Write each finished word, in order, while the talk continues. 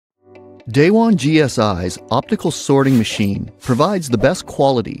Daewon Gsi's optical sorting machine provides the best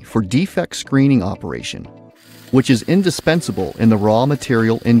quality for defect screening operation, which is indispensable in the raw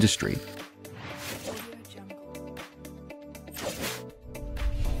material industry.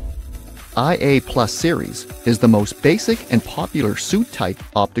 IA Plus series is the most basic and popular suit-type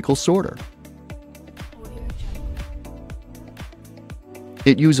optical sorter.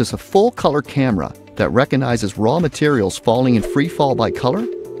 It uses a full-color camera that recognizes raw materials falling in free fall by color,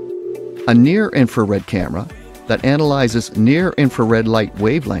 a near-infrared camera that analyzes near-infrared light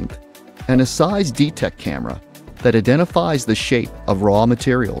wavelength, and a size detect camera that identifies the shape of raw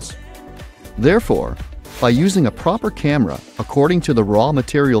materials. Therefore, by using a proper camera according to the raw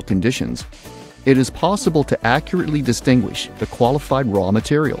material conditions, it is possible to accurately distinguish the qualified raw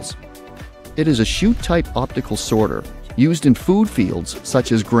materials. It is a chute-type optical sorter used in food fields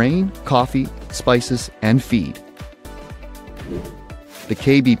such as grain, coffee, spices, and feed. The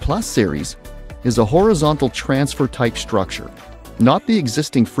KB Plus series is a horizontal transfer type structure, not the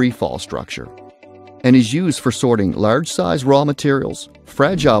existing free-fall structure, and is used for sorting large-size raw materials,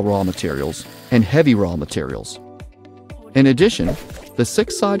 fragile raw materials, and heavy raw materials. In addition, the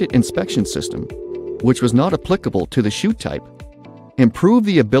 6-sided inspection system, which was not applicable to the chute type, improved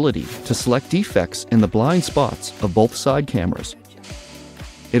the ability to select defects in the blind spots of both side cameras.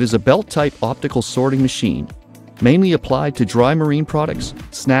 It is a belt-type optical sorting machine mainly applied to dry marine products,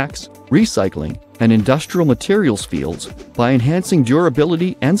 snacks, recycling, and industrial materials fields by enhancing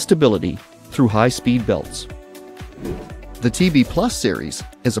durability and stability through high-speed belts. The TB Plus series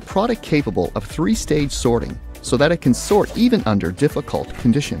is a product capable of 3-stage sorting so that it can sort even under difficult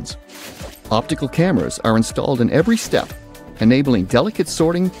conditions. Optical cameras are installed in every step, enabling delicate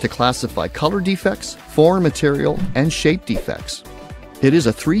sorting to classify color defects, foreign material, and shape defects. It is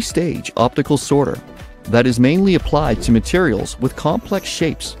a 3-stage optical sorter that is mainly applied to materials with complex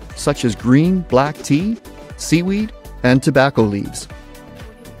shapes such as green, black tea, seaweed, and tobacco leaves.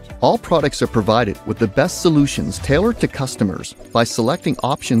 All products are provided with the best solutions tailored to customers by selecting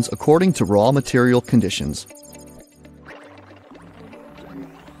options according to raw material conditions.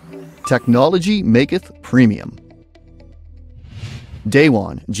 Technology maketh premium.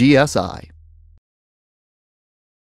 Daewon Gsi.